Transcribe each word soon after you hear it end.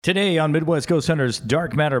Today on Midwest Ghost Hunters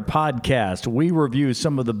Dark Matter podcast, we review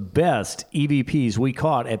some of the best EVPs we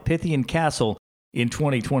caught at Pythian Castle in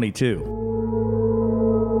 2022.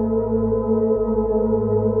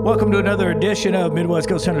 Welcome to another edition of Midwest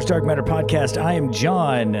Ghost Hunters Dark Matter podcast. I am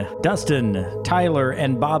John, Dustin, Tyler,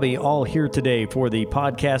 and Bobby all here today for the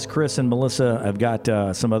podcast. Chris and Melissa, I've got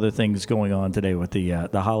some other things going on today with the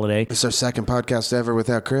holiday. It's our second podcast ever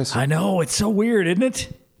without Chris. I know, it's so weird, isn't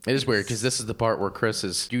it? It is weird because this is the part where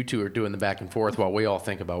you two are doing the back and forth while we all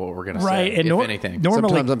think about what we're going to Right, say, and if anything.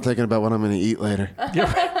 Sometimes I'm thinking about what I'm going to eat later.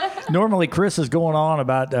 Normally, Chris is going on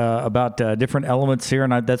about different elements here,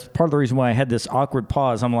 and that's part of the reason why I had this awkward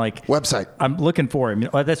pause. I'm like, Website. I'm looking for him.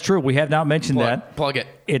 That's true. We have not mentioned that. Plug it.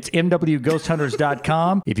 It's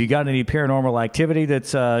mwghosthunters.com. If you got any paranormal activity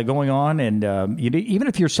that's going on, and even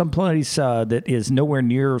if you're someplace that is nowhere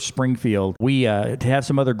near Springfield, we have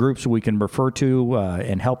some other groups we can refer to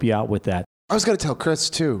and help you out with that. I was going to tell Chris,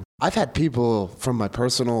 too. I've had people from my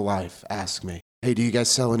personal life ask me, hey, do you guys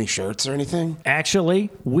sell any shirts or anything? Actually,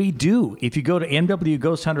 we do. If you go to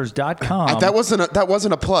mwghosthunters.com. That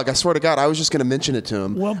wasn't a plug. I swear to God, I was just going to mention it to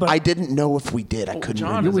him. Well, but I didn't know if we did. I couldn't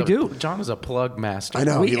remember. We do. John is a plug master. I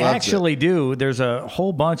know. We actually do. There's a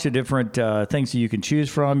whole bunch of different things that you can choose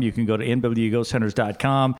from. You can go to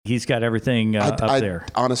nwghosthunters.com. He's got everything up there.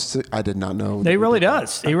 Honestly, I did not know. He really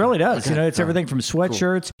does. He really does. Okay. It's everything from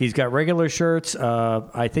sweatshirts. Cool. He's got regular shirts.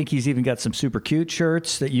 I think he's even got some super cute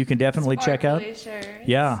shirts that you can definitely check out. Shirts.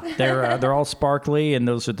 Yeah, they're all sparkly, and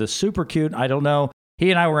those are the super cute. I don't know. He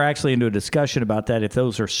and I were actually into a discussion about that, if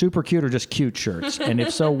those are super cute or just cute shirts. And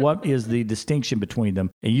if so, what is the distinction between them?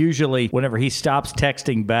 And usually, whenever he stops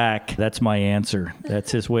texting back, that's my answer.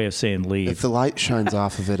 That's his way of saying leave. If the light shines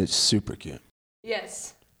off of it, it's super cute.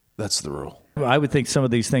 Yes. That's the rule. I would think some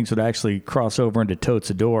of these things would actually cross over into totes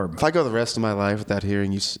adorb. If I go the rest of my life without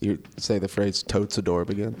hearing you say the phrase totes adorb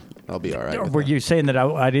again, I'll be all right. Were you saying that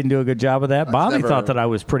I didn't do a good job of that? Bobby thought that I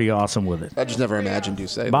was pretty awesome with it. I just never imagined you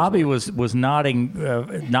saying. Bobby was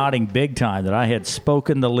nodding big time that I had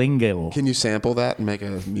spoken the lingo. Can you sample that and make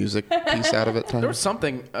a music piece out of it, Tyler? There was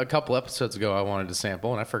something a couple episodes ago I wanted to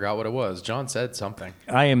sample, and I forgot what it was. John said something.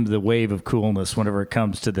 I am the wave of coolness whenever it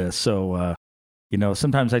comes to this. So,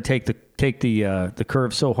 sometimes I take the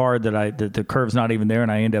curve so hard that the curve's not even there,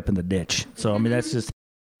 and I end up in the ditch. So, I mean, that's just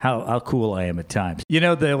how cool I am at times.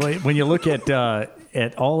 When you look at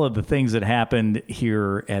all of the things that happened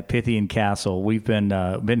here at Pythian Castle, we've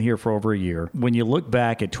been here for over a year. When you look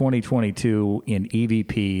back at 2022 in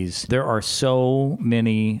EVPs, there are so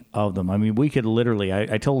many of them. I mean, we could literally,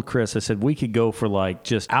 I told Chris, I said, we could go for like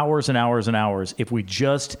just hours and hours and hours if we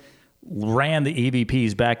just ran the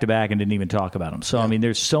EVPs back to back and didn't even talk about them. So, yeah. I mean,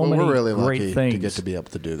 there's so many we're really great lucky things to get to be able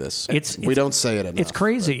to do this. We don't say it enough. It's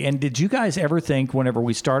crazy. And did you guys ever think whenever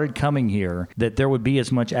we started coming here that there would be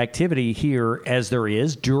as much activity here as there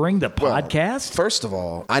is during the podcast? First of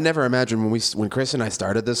all, I never imagined when Chris and I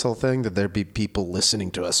started this whole thing that there'd be people listening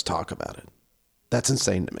to us talk about it. That's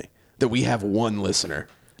insane to me, that we have one listener.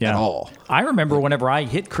 At all. I remember whenever I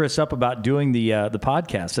hit Chris up about doing the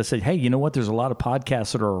podcast, I said, hey, you know what? There's a lot of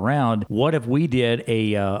podcasts that are around. What if we did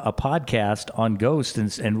a podcast on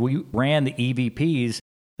ghosts and we ran the EVPs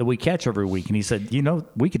that we catch every week? And he said,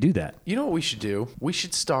 we could do that. You know what we should do? We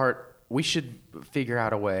should figure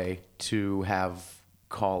out a way to have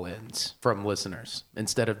call-ins from listeners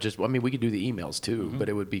instead of we could do the emails too, but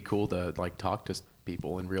it would be cool to talk to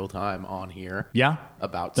people in real time on here. Yeah.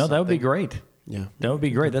 About something. That would be great. Yeah, that would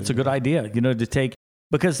be great. That's a good idea. To take,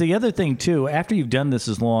 because the other thing too, after you've done this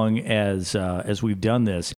as long as we've done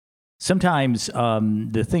this, sometimes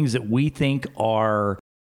the things that we think are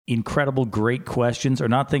incredible, great questions are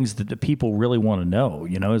not things that the people really want to know.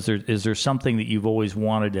 Is there something that you've always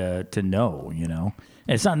wanted to know?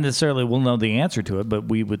 And it's not necessarily we'll know the answer to it, but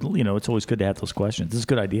we would, it's always good to have those questions. It's a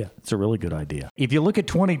good idea. It's a really good idea. If you look at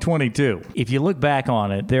 2022, if you look back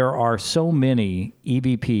on it, there are so many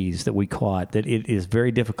EVPs that we caught that it is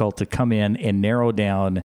very difficult to come in and narrow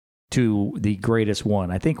down to the greatest one.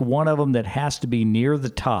 I think one of them that has to be near the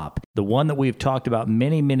top, the one that we've talked about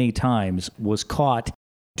many, many times, was caught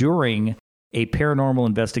during a paranormal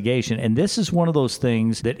investigation. And this is one of those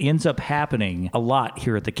things that ends up happening a lot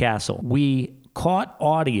here at the castle. We caught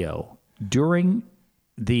audio during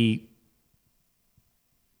the...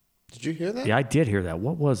 Did you hear that? Yeah, I did hear that.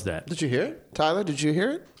 What was that? Did you hear it? Tyler, did you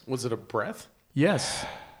hear it? Was it a breath? Yes.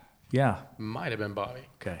 Yeah. Might have been Bobby.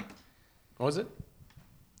 Okay. What was it?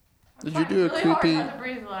 Did you do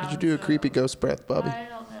a creepy ghost breath, Bobby? I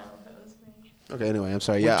don't know if it was me. Okay, anyway, I'm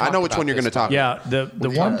sorry. Yeah, I know which one you're going to talk about. Yeah, the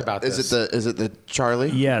one about is it the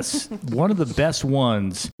Charlie? Yes. One of the best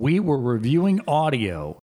ones. We were reviewing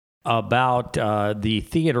audio about the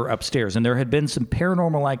theater upstairs, and there had been some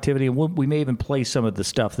paranormal activity, and we may even play some of the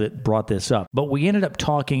stuff that brought this up. But we ended up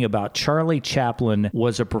talking about Charlie Chaplin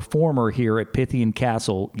was a performer here at Pythian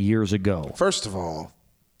Castle years ago. First of all,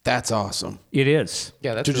 that's awesome. It is.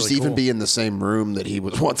 Yeah, that's To really just even cool. be in the same room that he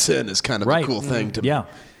was once in is kind of Right. a cool thing to Yeah.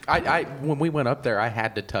 I when we went up there, I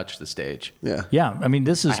had to touch the stage. Yeah. Yeah, I mean,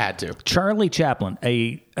 this is I had to. Charlie Chaplin,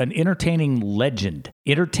 an entertaining legend,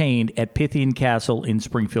 entertained at Pythian Castle in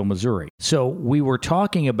Springfield, Missouri. So we were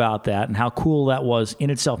talking about that and how cool that was in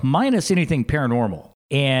itself, minus anything paranormal.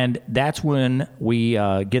 And that's when we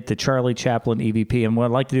get the Charlie Chaplin EVP. And what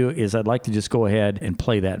I'd like to do is I'd like to just go ahead and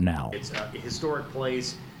play that now. It's a historic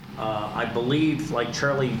place. I believe, like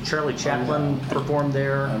Charlie Chaplin performed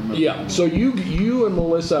there. Yeah. So you and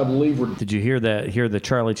Melissa, I believe, were. Did you hear that? Hear the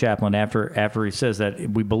Charlie Chaplin after he says that?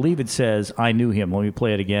 We believe it says, "I knew him." Let me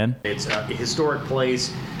play it again. It's a historic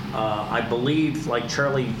place. I believe, like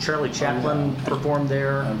Charlie Chaplin performed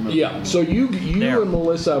there. Yeah. So you There. and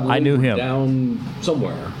Melissa, I believe, I knew were him. down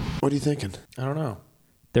somewhere. What are you thinking? I don't know.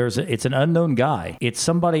 It's an unknown guy. It's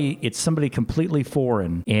somebody completely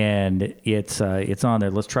foreign, and it's on there.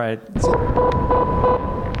 Let's try it.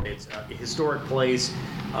 It's a historic place.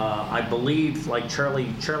 I believe, like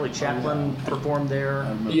Charlie Chaplin performed there.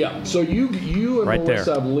 Yeah. So you and Right there.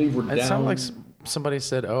 Melissa, I believe, were It down. sounded like somebody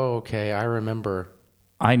said, "Oh, okay, I remember."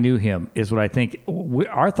 I knew him is what I think.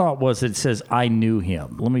 Our thought was it says I knew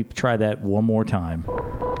him. Let me try that one more time.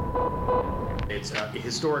 It's a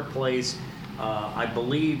historic place. I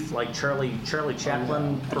believe, like Charlie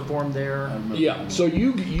Chaplin performed there. Yeah. So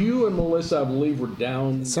you and Melissa, I believe, were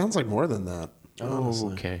down. It sounds like more than that. Oh,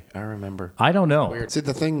 honestly. okay, I remember. I don't know. See,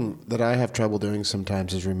 the thing that I have trouble doing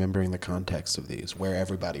sometimes is remembering the context of these, where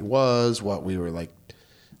everybody was, what we were like.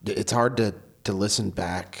 It's hard to listen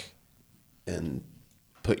back and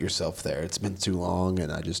put yourself there. It's been too long,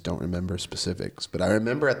 and I just don't remember specifics. But I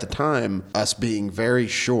remember at the time us being very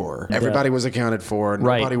sure everybody was accounted for,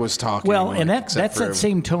 nobody was talking. Well, like, and except that's for that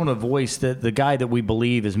same tone of voice that the guy that we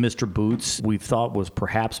believe is Mr. Boots, we thought was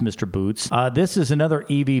perhaps Mr. Boots. This is another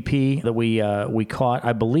EVP that we caught.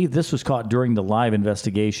 I believe this was caught during the live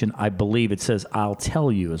investigation. I believe it says, "I'll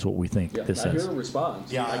tell you," is what we think this I says. hear a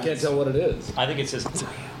response. Yeah. I can't tell what it is. I think it says,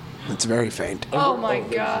 It's very faint. Oh my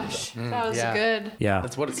gosh. That was yeah. good. yeah,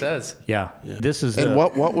 That's what it says. yeah. This is And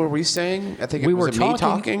what were we saying? I think we it were was me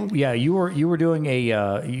talking. Yeah, you were doing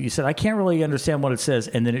a. You said I can't really understand what it says,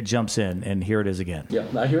 and then it jumps in, and here it is again. Yeah.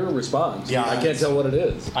 I hear a response. Yeah. I can't tell what it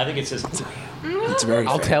is. I think it says. It's very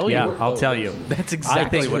I'll faint. tell you. Yeah, I'll tell you. That's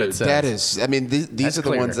exactly think what it says. That is, I mean, these That's are the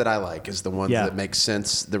clear. ones that I like, is the ones Yeah. that make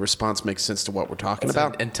sense. The response makes sense to what we're talking It's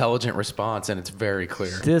about. an intelligent response, and it's very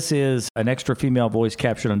clear. This is an extra female voice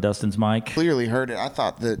captured on Dustin's mic. Clearly heard it. I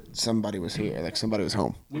thought that somebody was here, like somebody was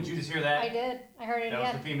home. Did you just hear that? I did. I heard it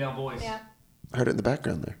again. female voice. Yeah. I heard it in the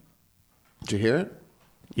background there. Did you hear it?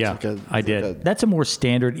 Yeah, It's like a- I it's did. like a- That's a more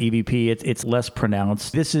standard EVP. It's less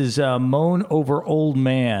pronounced. This is Moan Over Old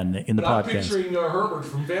Man in the I'm podcast. picturing Herbert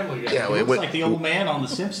from Family Guy. Yeah, Like the old man on The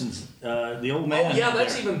Simpsons. The old man. Yeah,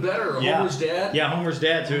 that's even better. Homer's dad. Yeah, Homer's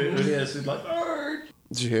dad. Who it is? It's like,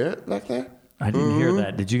 Did you hear it back there? I didn't hear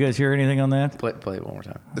that. Did you guys hear anything on that? Play it one more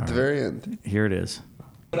time. At the very end. Here it is.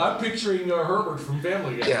 But I'm picturing Herbert from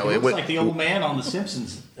Family Guy. Yeah, it went, the old man on The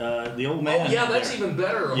Simpsons. The old man. Yeah, that's even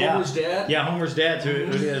better. Homer's dad. Yeah, Homer's dad. Who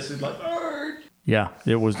it is? It's like, yeah,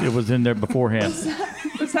 it was in there beforehand.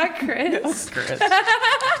 Was that Chris?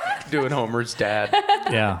 Doing Homer's dad.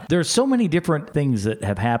 Yeah. There's so many different things that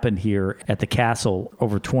have happened here at the castle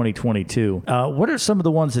over 2022. What are some of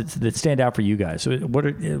the ones that stand out for you guys? What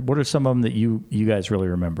are some of them that you guys really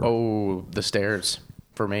remember? Oh, the stairs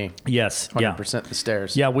for me. yes. Yeah. 100% the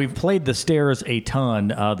stairs. Yeah, we've played the stairs a ton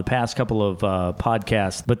the past couple of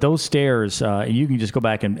podcasts, but those stairs, you can just go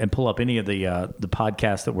back and pull up any of the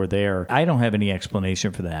podcasts that were there. I don't have any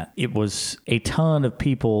explanation for that. It was a ton of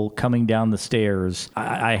people coming down the stairs.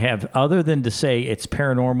 I have, other than to say it's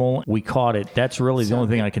paranormal, we caught it. That's really the only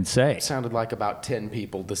thing I can say. It sounded like about 10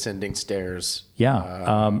 people descending stairs. Yeah,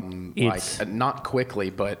 Like it's not quickly,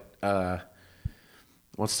 but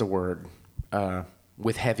what's the word?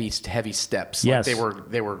 With heavy steps. Yes. Like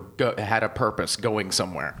they were had a purpose, going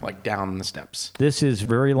somewhere, like down the steps. this is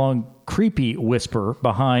very long, creepy whisper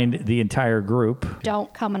behind the entire group.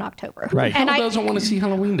 Don't come in October. Right. And Who I doesn't want to see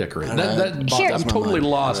Halloween decorating? Here- I'm totally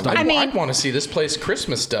lost. I mean- I'd want to see this place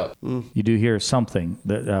Christmas stuff. You do hear something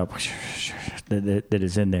that that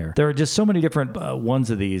is in there. There are just so many different ones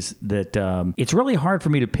of these that it's really hard for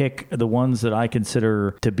me to pick the ones that I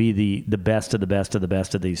consider to be the best of the best of the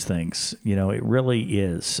best of these things. You know, it really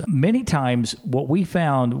is. Many times what we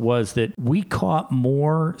found was that we caught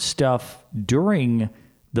more stuff during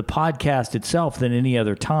the podcast itself than any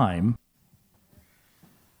other time.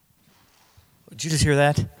 Did you just hear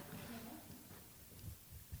that?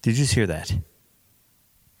 Did you just hear that?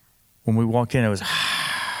 When we walked in, it was...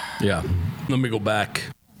 Yeah. Let me go back.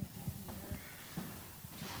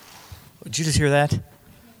 Did you just hear that?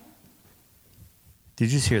 Did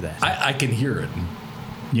you just hear that? I can hear it.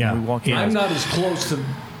 Yeah. When we walked in, I'm not as close to.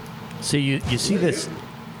 See, you see this.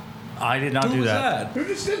 I did not Who do was that. Who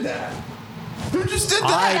just did that? Who just did that?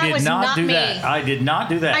 I That did was not not do me. that. I did not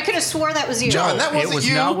do that. I could have swore that was you. John, that wasn't it was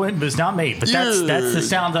you. It was not me. But that's the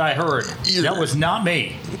sound that I heard. That was not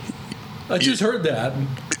me. I just heard that.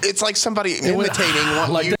 It's like somebody imitating what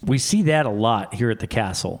like you. that. We see that a lot here at the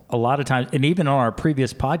castle. A lot of times, and even on our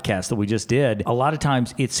previous podcast that we just did, a lot of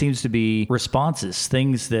times it seems to be responses,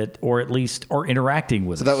 things that, or at least, or interacting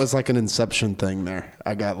with So us. that was like an Inception thing there.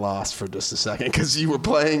 I got lost for just a second because you were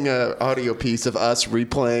playing an audio piece of us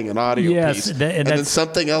replaying an audio Yes, piece. and And then that's-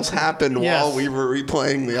 something else happened Yes. while we were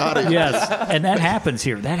replaying the audio. Yes, and that happens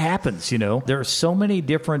here. That happens, There are so many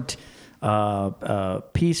different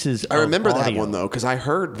pieces I remember of that audio. one though because I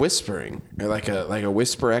heard whispering, or like a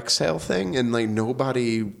whisper exhale thing, and like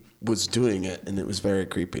nobody was doing it, and it was very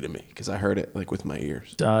creepy to me because I heard it like with my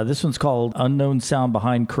ears. This one's called Unknown Sound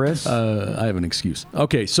Behind Chris. I have an excuse.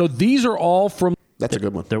 Okay, so these are all from. That's a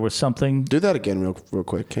good one. There was something, Do that again real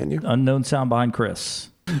quick, can you? Unknown Sound Behind Chris.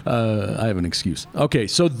 I have an excuse. Okay,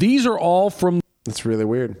 so these are all from. It's really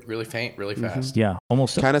weird. Really faint, really fast. Yeah,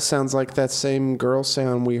 almost. Kind of sounds like that same girl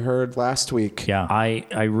sound we heard last week. Yeah,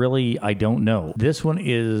 I don't know. This one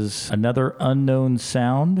is another unknown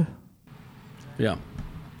sound. Yeah,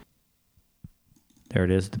 There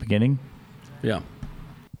it is at the beginning, yeah.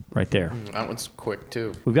 right there. That one's quick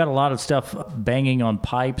too. We've got a lot of stuff banging on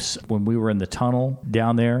pipes when we were in the tunnel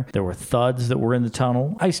down there. There were thuds that were in the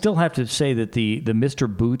tunnel. I still have to say that the Mr.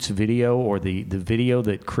 Boots video, or the video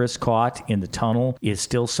that Chris caught in the tunnel, is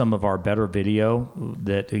still some of our better video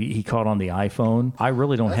that he caught on the iPhone. I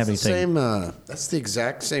really don't have That's anything. that's the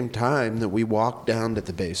exact same time that we walked down to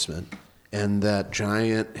the basement, and that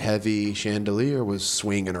giant heavy chandelier was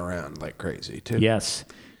swinging around like crazy too. Yes.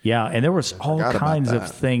 Yeah, and there was all forgot about kinds of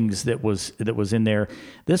that. things that was in there.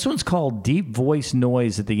 This one's called Deep Voice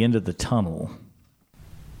Noise at the End of the Tunnel.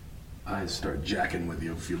 Eyes start jacking with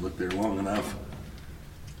you if you look there long enough.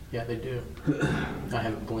 Yeah, they do. I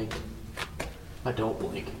haven't blinked. I don't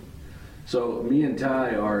blink. So me and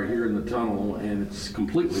Ty are here in the tunnel, and it's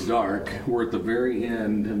completely dark. We're at the very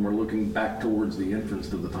end, and we're looking back towards the entrance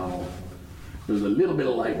to the tunnel. There's a little bit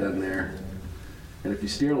of light down there, and if you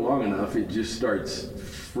steer long enough, it just starts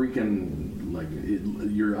freaking like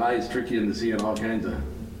your eyes trick you into seeing all kinds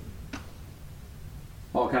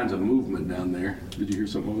of movement down there. Did you hear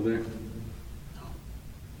something over there?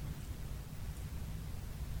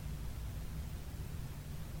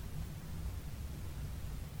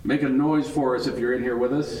 Make a noise for us if you're in here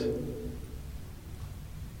with us.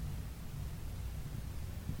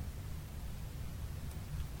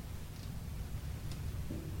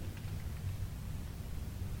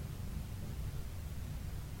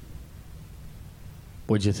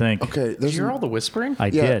 What'd you think? Okay, Did there's you hear all the whispering? I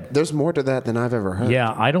yeah, did. there's more to that than I've ever heard.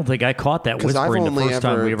 Yeah, I don't think I caught that because I've whispering the only first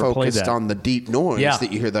time we ever played focused that. on the deep noise Yeah,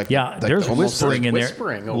 that you hear. Like, yeah. like There's almost whispering like in there.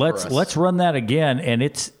 whispering over Let's us. let's run that again, and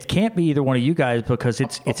it can't be either one of you guys because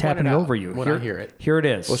it's point it happening out over you. when I hear it. Here it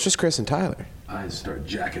is. Well, it's just Chris and Tyler. Eyes start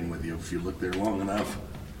jacking with you if you look there long enough.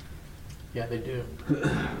 Yeah, they do.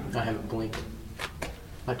 I haven't blinked.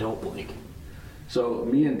 I don't blink. So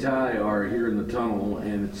me and Ty are here in the tunnel,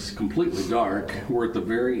 and it's completely dark. We're at the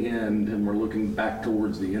very end, and we're looking back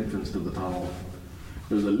towards the entrance to the tunnel.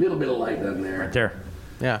 There's a little bit of light down there. right there.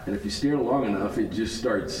 Yeah. And if you steer long enough, it just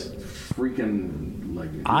starts freaking like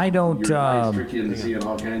I don't, your eyes trick you into seeing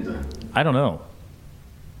all kinds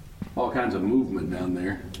of movement down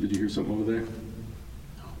there. Did you hear something over there?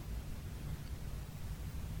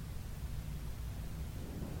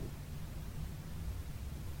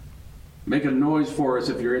 Make a noise for us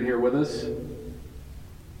if you're in here with us.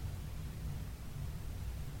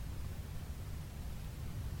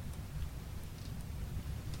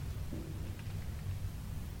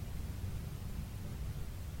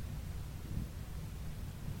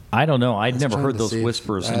 I don't know. I'd never Trying heard to those see if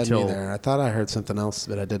whispers I had until neither. I thought I heard something else,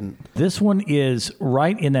 but I didn't. this one is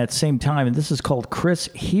right in that same time, and this is called Chris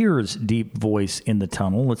Hears Deep Voice in the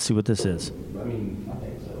Tunnel. Let's see what this is. I mean, I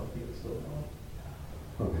think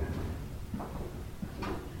so.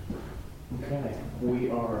 Okay. We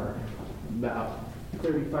are about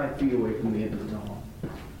 35 feet away from the end of the tunnel.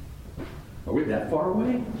 Are we that far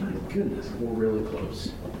away? My goodness, we're really close.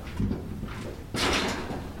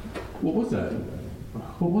 What was that?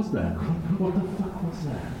 What was that? What the fuck was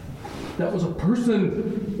that? That was a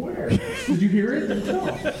person. Where? Did you hear it? No.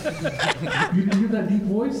 You didn't hear that deep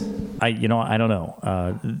voice? I don't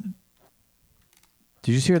know.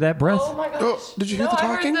 Did you just hear that breath? Oh my gosh. Oh, did you hear the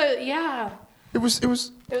talking? I heard yeah. It was It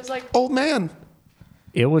was like, old man.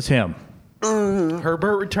 It was him.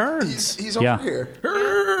 Herbert returns. He's Yeah. over here.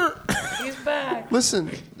 he's back.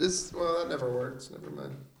 Listen, that never works. Never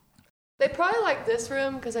mind. They probably like this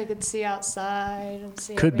room because I could see outside and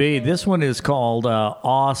see. Could be. everything. This one is called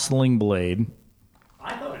Aw Sling Blade.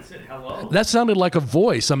 I thought it said hello. That sounded like a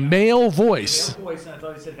voice, a male voice. Voice, and I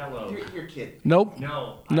thought it said hello. Your kid. Nope.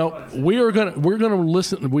 No. No. We're gonna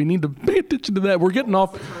listen. We need to pay attention to that. We're getting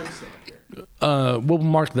off. We'll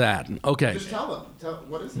mark that. Okay. Just tell them.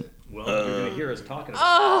 What is it? Well, you're going to hear us talking about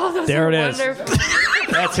Oh, those There are it is. wonderful.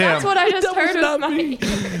 That's him. That's what I just That was heard with not my me.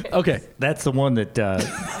 ear. Okay. That's the one that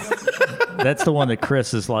that's the one that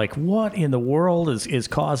Chris is like, what in the world is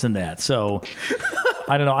causing that? So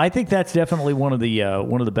I don't know. I think that's definitely one of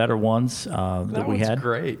the better ones that we one's had.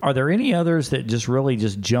 great. Are there any others that just really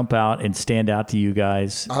just jump out and stand out to you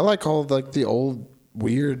guys? I like all the old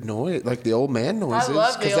weird noise, like the old man noises,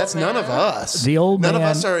 love the because old that's none of man. us. The old none man- of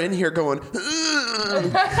us are in here going.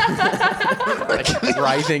 Like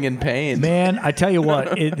writhing in pain. Man, I tell you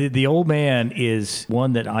what, the old man is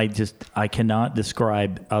one that I cannot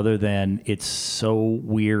describe other than it's so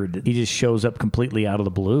weird. He just shows up completely out of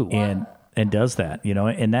the blue and does that,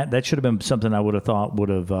 and that should have been something I would have thought would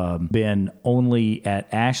have been only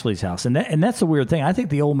at Ashley's house. And that's the weird thing. I think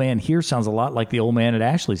the old man here sounds a lot like the old man at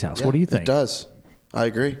Ashley's house. What do you think? It does. I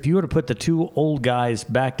agree. If you were to put the two old guys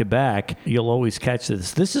back to back, you'll always catch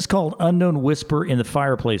this. This is called Unknown Whisper in the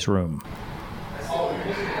Fireplace Room.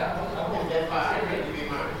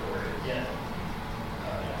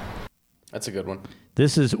 That's a good one.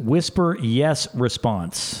 This is Whisper Yes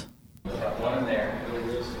Response.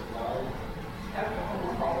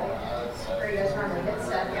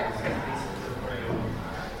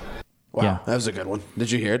 Wow, Yeah. that was a good one.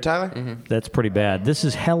 Did you hear it, Tyler? That's pretty bad. This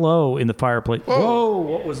is Hello in the Fireplace. Whoa,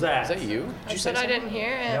 what was that? Is that you? I said I didn't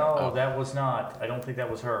hear it. No, that was not. I don't think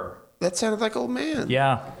that was her. That sounded like old man.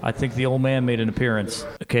 Yeah, I think the old man made an appearance.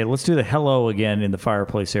 Okay, let's do the hello again in the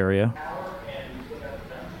fireplace area.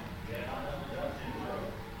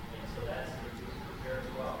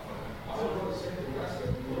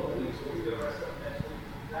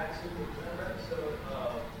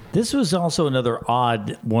 This was also another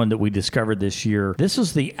odd one that we discovered this year. This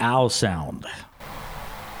was the ow sound.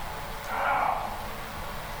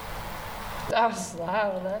 That was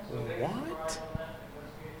loud. What?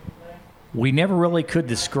 We never really could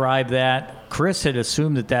describe that. Chris had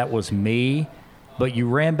assumed that was me, but you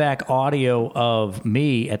ran back audio of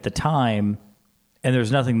me at the time, and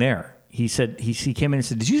there's nothing there. He said he came in and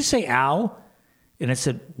said, "Did you just say ow?" And I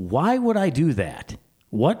said, "Why would I do that?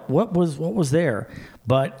 What was there?"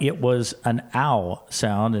 But it was an ow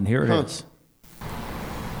sound, and here it is.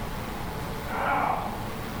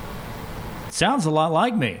 Sounds a lot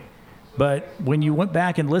like me, but when you went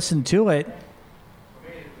back and listened to it,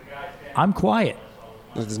 I'm quiet.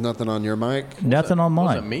 There's nothing on your mic. Nothing on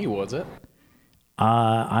Wasn't mine. me, was it?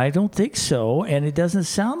 I don't think so, and it doesn't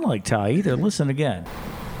sound like Ty either. Listen again.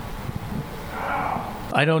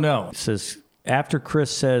 I don't know. It says, after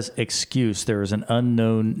Chris says excuse, there is an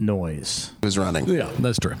unknown noise. It was running. Yeah,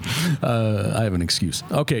 that's true. I have an excuse.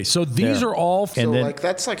 Okay, so these There. are all. So And then- like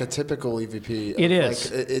that's like a typical EVP. It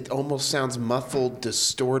is. Like, it almost sounds muffled,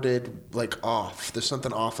 distorted, like off. There's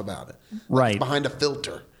something off about it. Like Right. it's behind a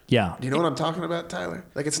filter. Yeah. Do you know what I'm talking about, Tyler?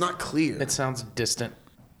 Like it's not clear. It sounds distant.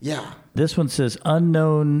 Yeah. This one says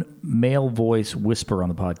unknown male voice whisper on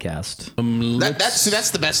the podcast.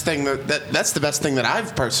 That's the best thing that's the best thing that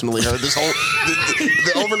I've personally heard. This whole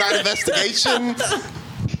the overnight investigation.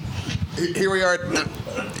 Here we are.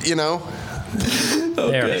 You know.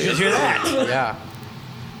 There. Did you hear that? Yeah.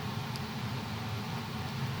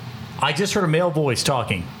 I just heard a male voice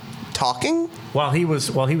talking Talking. while he was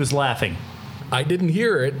laughing. I didn't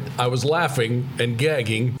hear it. I was laughing and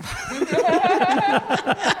gagging.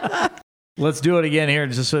 Let's do it again here,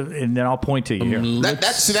 and then I'll point to you here.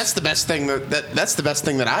 That's the best thing that's the best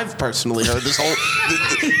thing that I've personally heard. This whole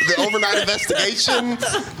the overnight investigation.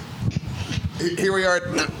 Here we are.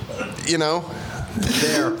 You know.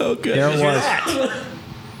 There. Okay. There it was.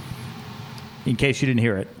 In case you didn't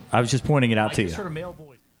hear it, I was just pointing it out to you.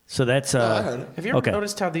 So that's I heard it. Have you ever okay.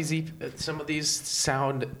 noticed how some of these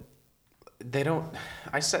sound? They don't.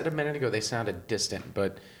 I said a minute ago they sounded distant,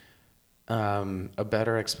 but a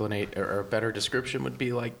better explanation or a better description would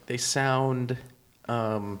be like they sound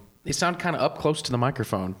kind of up close to the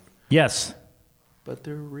microphone. Yes. but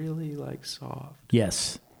they're really like soft.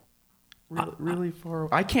 Yes. Really far away.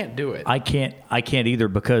 I can't do it. I can't either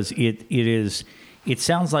because it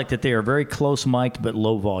sounds like that they are very close mic'd but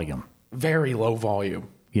low volume. Very low volume.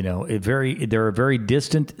 You know, they're a very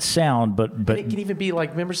distant sound, but And it can even be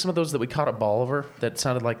like, remember some of those that we caught at Bolivar that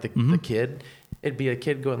sounded like the kid? It'd be a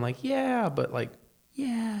kid going like, yeah, but like,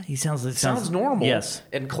 yeah, he sounds normal. Yes.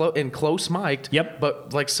 And close mic'd. Yep.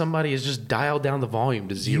 But like somebody has just dialed down the volume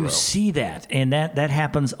to zero. You see that, and that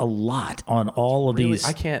happens a lot on all of Really, these.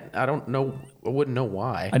 I don't know. I wouldn't know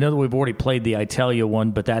why. I know that we've already played the I Tell You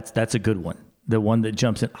one, but that's a good one. The one that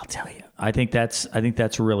jumps in, I'll tell you. I think that's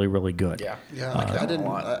really, really good. Yeah. Yeah,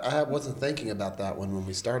 I wasn't thinking about that one when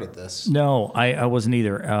we started this. No, I wasn't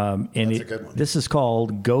either. And That's a good one. This is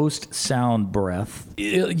called Ghost Sound Breath.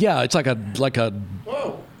 Yeah, it's like a.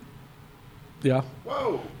 Whoa! Yeah.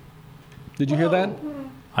 Whoa! Did you hear that?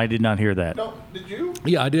 I did not hear that. No, did you?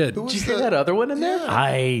 Yeah, I did. Who was Did you hear that other one in there?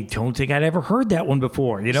 I don't think I'd ever heard that one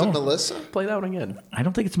before. You Is it know, Melissa? Play that one again. I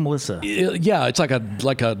don't think it's Melissa. Yeah, it's like a.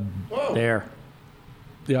 Whoa! There,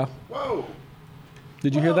 Yeah. Whoa!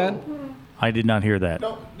 Did you hear that? I did not hear that.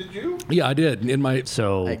 No, did you? Yeah, I did. In my.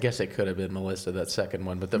 So I guess it could have been Melissa, that second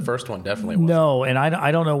one, but the first one definitely was. no, and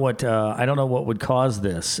I don't know what would cause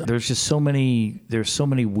this. There's just so many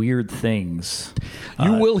weird things.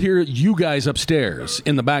 You will hear you guys upstairs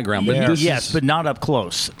in the background, but this Yes, is, but not up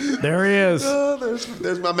close. There he is. Oh,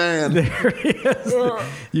 there's my man. There he is.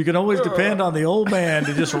 You can always depend on the old man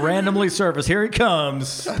to just randomly surface. Here he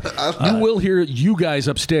comes. you will hear you guys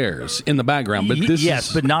upstairs in the background, but this yes,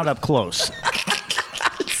 is, but not up close.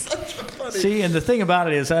 See, and the thing about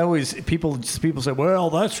it is, people say, "Well,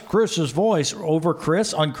 that's Chris's voice over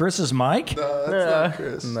Chris on Chris's mic." That's not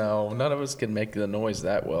Chris. No, none of us can make the noise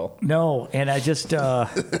that well. No, and I just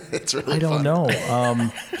It's really I don't fun.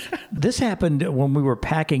 know. This happened when we were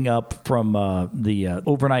packing up from the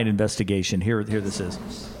overnight investigation. Here this is.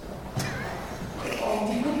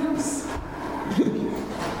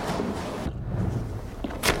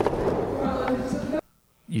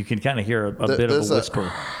 You can kind of hear a bit of a there's a-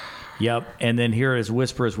 whisper. Yep, and then here is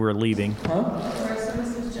whisper as we're leaving.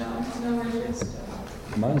 Mrs. Jones, no worries.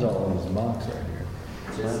 Mine's all in his box right here.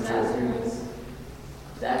 Just Nazareth.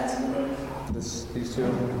 That's These two.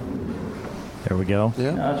 There we go.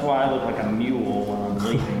 Yeah. That's why I look like a mule when I'm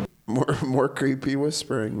leaving. More creepy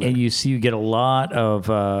whispering. And you get a lot of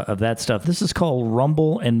that stuff. This is called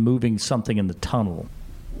rumble and moving something in the tunnel.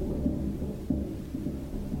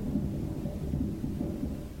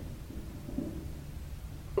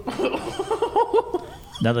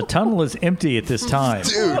 Now the tunnel is empty at this time.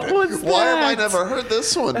 Dude, was why have I that? never heard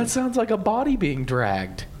this one? That sounds like a body being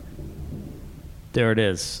dragged. There it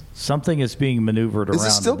is. Something is being maneuvered around. Is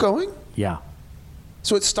it still going? Yeah.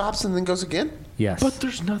 So it stops and then goes again? Yes. But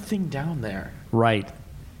there's nothing down there. Right.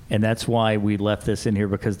 And that's why we left this in here,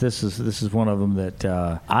 because this is one of them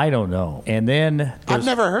that I don't know. And then I've there's-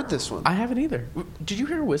 never heard this one. I haven't either. Did you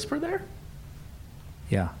hear a whisper there?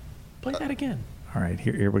 Yeah. Play that again. All right.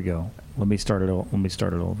 Here we go. Let me start it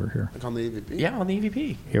over here. Like on the EVP? Yeah, on the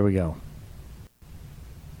EVP. Here we go.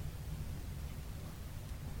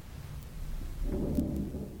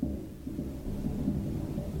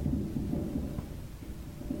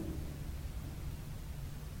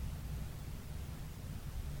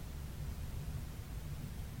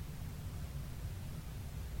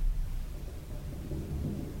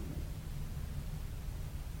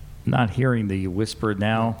 Not hearing the whisper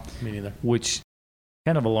now, Me neither. which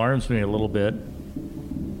kind of alarms me a little bit.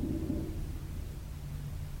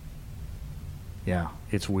 Yeah,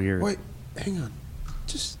 it's weird. Wait, hang on.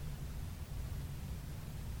 Just.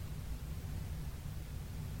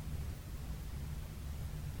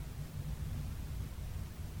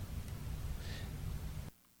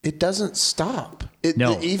 It doesn't stop.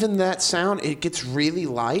 No. Even that sound, it gets really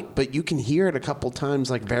light, but you can hear it a couple times,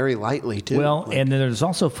 like very lightly too. Well, Like, and then there's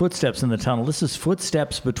also footsteps in the tunnel. This is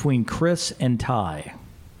footsteps between Chris and Ty.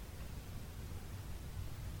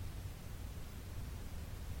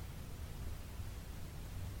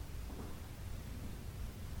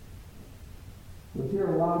 Let's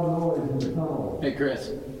hear a loud noise in the tunnel. Hey,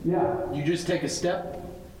 Chris, Yeah, you just take a step?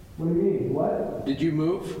 what do you mean? What? Did you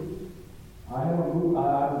move? I haven't moved.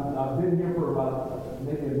 I've been here for about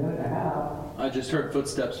maybe a minute and a half. I just heard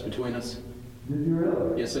footsteps between us. Did you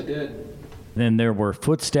really? Yes, I did. Then there were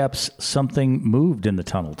footsteps. Something moved in the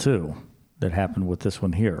tunnel too. That happened with this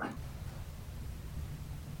one here.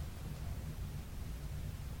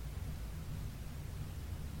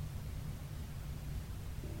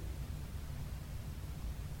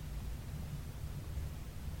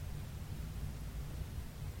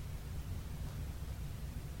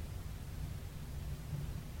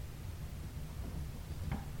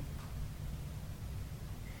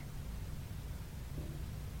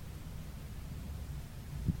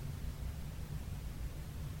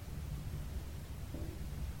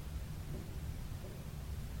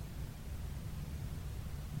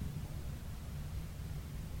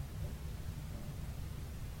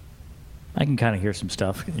 I can kind of hear some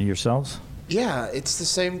stuff. Yourselves? Yeah, it's the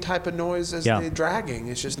same type of noise as Yeah. the dragging.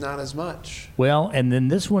 It's just not as much. Well, and then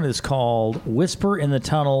this one is called Whisper in the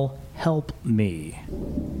Tunnel, Help Me.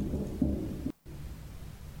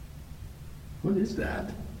 What is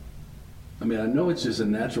that? I mean, I know it's just a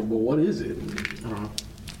natural, but what is it? I don't know.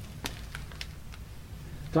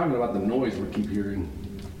 Talking about the noise we keep hearing,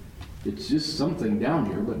 it's just something down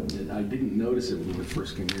here, but I didn't notice it when we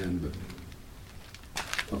first came in. But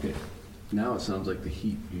okay, now it sounds like the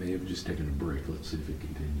heat may have just taken a break. Let's see if it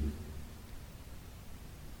continues.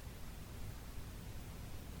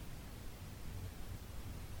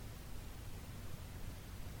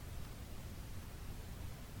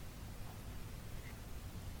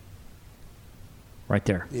 Right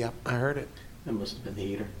there. Yeah, I heard it. That must have been the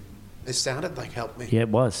heater. It sounded like "help me." Yeah, it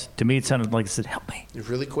was. To me, it sounded like it said, help me.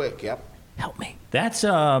 Really quick. Yep. Help me. That's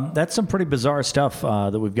some pretty bizarre stuff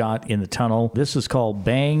that we've got in the tunnel. This is called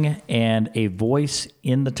Bang and a Voice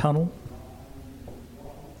in the Tunnel.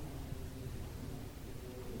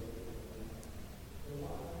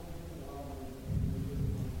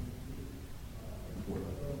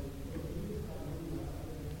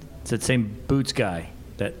 It's that same Boots guy.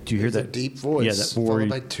 Do you hear It's that a deep voice. Yeah, that followed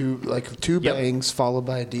by two Yep. bangs, followed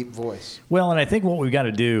by a deep voice. Well, and I think what we've got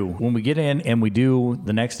to do when we get in and we do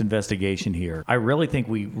the next investigation here, I really think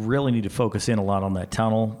we really need to focus in a lot on that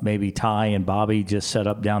tunnel. Maybe Ty and Bobby just set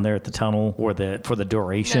up down there at the tunnel for the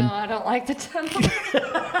duration. No, I don't like the tunnel.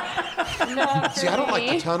 Not See, for I don't like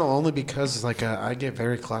me. the tunnel only because I get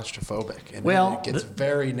very claustrophobic, and Well, it gets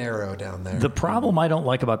very narrow down there. The problem I don't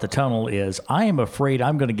like about the tunnel is I am afraid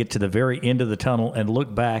I'm going to get to the very end of the tunnel and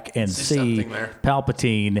look back and see something there.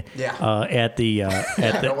 Palpatine Yeah. at the I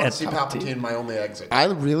don't want to see Palpatine my only exit. I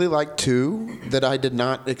really liked two that I did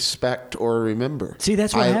not expect or remember. See,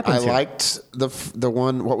 that's what happens I here. liked the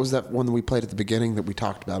one. What was that one that we played at the beginning that we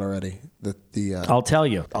talked about already? I'll tell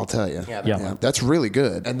you. I'll tell you. Yeah. That's really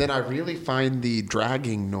good. And then I really find the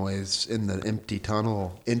dragging noise in the empty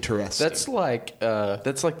tunnel interesting. That's like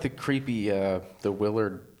the creepy the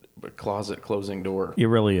Willard closet closing door. It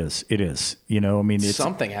really is. It is. You know, I mean, it's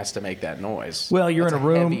Something has to make that noise. Well, you're That's in a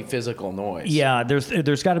room- heavy physical noise. Yeah,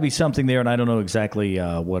 there's got to be something there, and I don't know exactly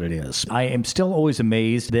what it is. I am still always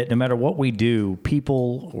amazed that no matter what we do,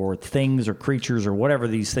 people or things or creatures or whatever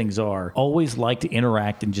these things are, always like to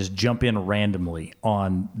interact and just jump in randomly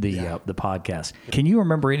on the podcast. Can you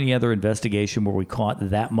remember any other investigation where we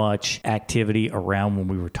caught that much activity around when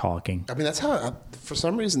we were talking? I mean, that's how. For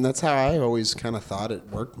some reason, that's how I always kind of thought it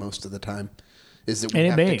worked most of the time. Is that we And it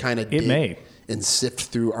have may. to kind of It dig may. and sift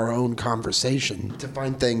through our own conversation to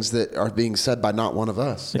find things that are being said by not one of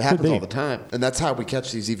us. It could happens be. all the time, and that's how we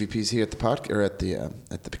catch these EVPs here at the or at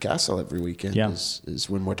the Picasso every weekend. Yeah. Is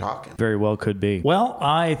when we're talking. Very well could be. Well,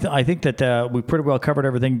 I think that we pretty well covered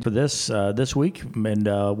everything for this week, and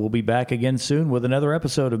we'll be back again soon with another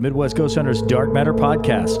episode of Midwest Ghost Hunters Dark Matter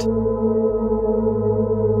Podcast.